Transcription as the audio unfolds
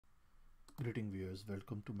Greeting viewers,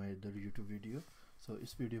 welcome to my other YouTube video. सो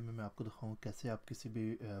इस video में मैं आपको दिखाऊँ कैसे आप किसी भी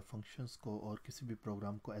फंक्शंस को और किसी भी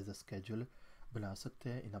प्रोग्राम को एज अ स्केड्यूल बना सकते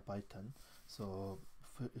हैं इन अ Python. So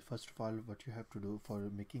first of all, what you have to do for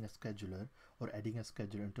making a scheduler or adding a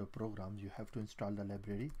scheduler into a program, you have to install the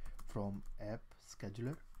library from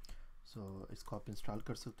apscheduler. So इसको आप install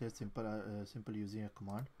कर सकते हैं simple using a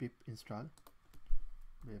command pip install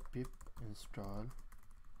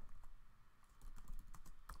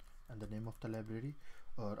and the name of the library।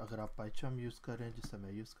 और अगर आप Python use कर रहे हैं जैसे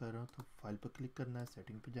मैं यूज़ कर रहा हूँ तो फाइल पर क्लिक करना है,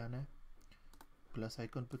 सेटिंग पे जाना है, प्लस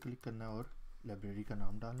आइकन पर क्लिक करना है और लाइब्रेरी का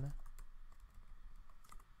नाम डालना है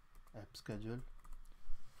ऐप स्केड्यूल।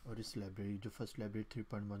 और इस लाइब्रेरी जो फर्स्ट लाइब्रेरी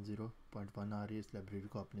 3.10.1 आ रही है, इस लाइब्रेरी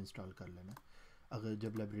को आपने इंस्टॉल कर लेना है। अगर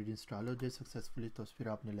जब लाइब्रेरी इंस्टॉल हो जाए सक्सेसफुली तो फिर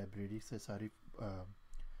आपने लाइब्रेरी से सारी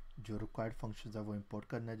जो रिक्वायर्ड फंक्शंस है वो इंपोर्ट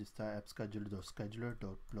करना है, जिस तरह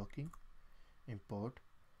apscheduler.schedulers.blocking import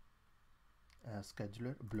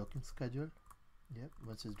scheduler blocking schedule।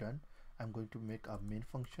 Once it's done, I'm going to make a main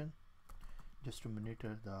function just to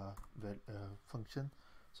monitor the function.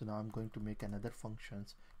 So now I'm going to make another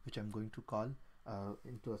functions which I'm going to call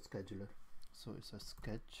into a scheduler। So it's a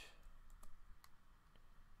sketch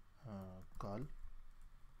call।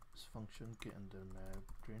 इस function के अंदर मैं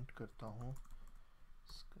print करता हूँ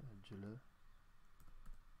scheduler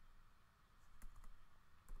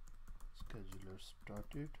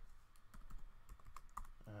started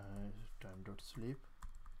time dot sleep।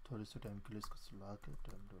 थोड़े से time के लिए इसको चला के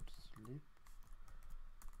time dot sleep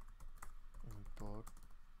import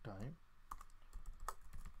time,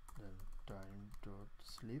 then time dot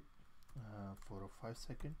sleep for 5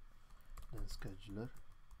 seconds, then scheduler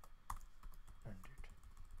ended।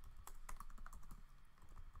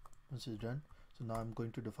 This is done. So now I'm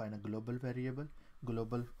going to define a global variable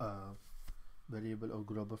or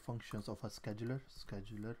global functions of a scheduler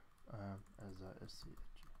as a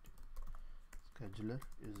scheduler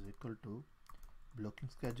is equal to blocking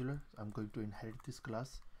scheduler। I'm going to inherit this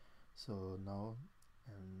class। So now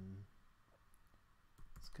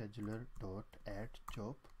scheduler dot add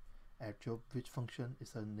job, which function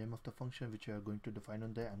is the name of the function which you are going to define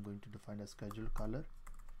on there. I'm going to define a schedule caller।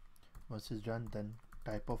 Once it's done, then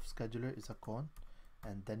type of scheduler is a cron,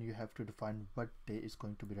 and then you have to define what day is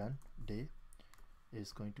going to be run. Day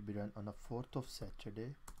is going to be run on the 4th of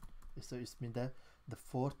Saturday, so it means that the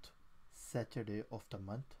 4th Saturday of the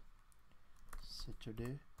month,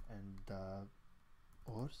 Saturday, and the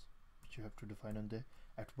hours which you have to define on there,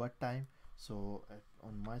 at what time. So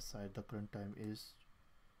on my side the current time is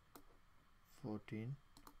 14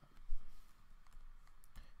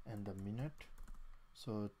 and the minute,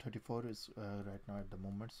 so 34 is right now at the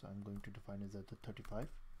moment, so I'm going to define it as the 35।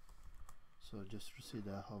 so just to see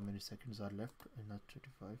that how many seconds are left in that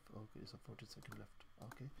 35, okay, so 40 seconds left,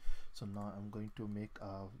 okay। so now I'm going to make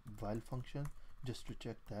a while function just to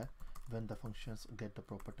check that when the functions get the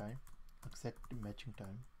proper time, exact matching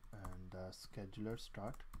time, and scheduler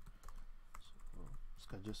start, so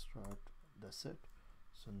schedule start, that's it।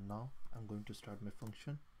 so now I'm going to start my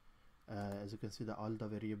function। as you can see that all the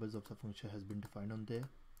variables of the function has been defined on there,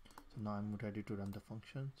 so now I'm ready to run the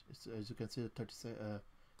function। As you can see the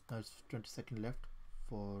now it's 20 seconds left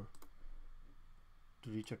to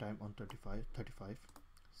reach a time on 35,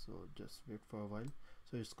 so just wait for a while।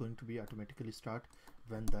 so it's going to be automatically start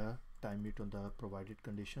when the time meet on the provided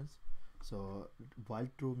conditions। so while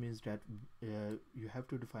true means that you have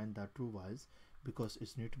to define that true whiles, because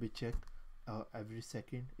it's need to be checked every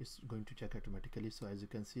second, it's going to check automatically। so as you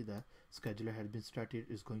can see the scheduler has been started,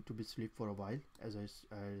 is going to be sleep for a while as I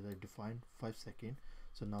defined 5 seconds,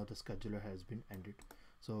 so now the scheduler has been ended।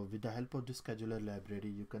 so with the help of this scheduler library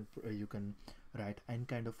you can write any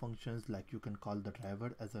kind of functions, like you can call the driver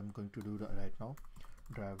as I'm going to do right now,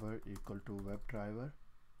 driver equal to WebDriver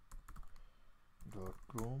dot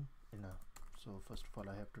cron so first of all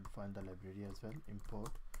I have to define the library as well,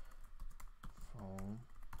 import from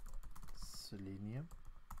Selenium,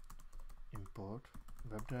 import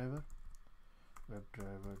WebDriver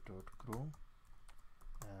dot cron,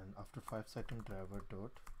 and after 5 seconds driver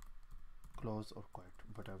dot close or quiet,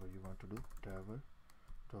 whatever you want to do, driver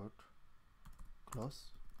dot close,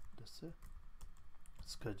 that's it,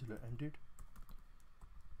 scheduler ended।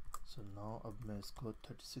 so now अब मैं इसको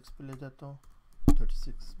 36 पे ले जाता हूँ,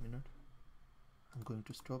 36 minutes। I'm going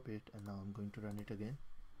to stop it and now I'm going to run it again।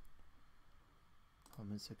 how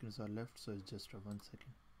many seconds are left? so it's just 1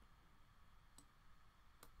 second।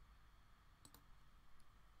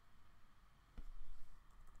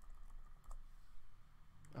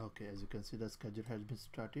 okay, as you can see the schedule has been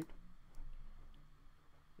started,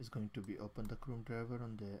 is going to be open the Chrome driver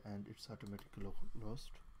on there and it's automatically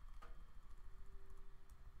lost।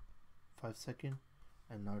 5 seconds,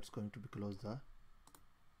 and now it's going to be close the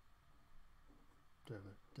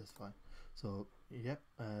driver. That's fine. So yeah,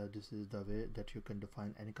 this is the way that you can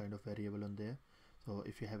define any kind of variable on there. So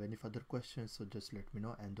if you have any further questions, so just let me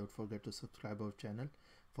know, and don't forget to subscribe our channel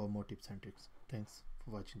for more tips and tricks. Thanks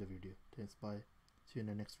for watching the video. Thanks, bye. See you in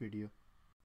the next video.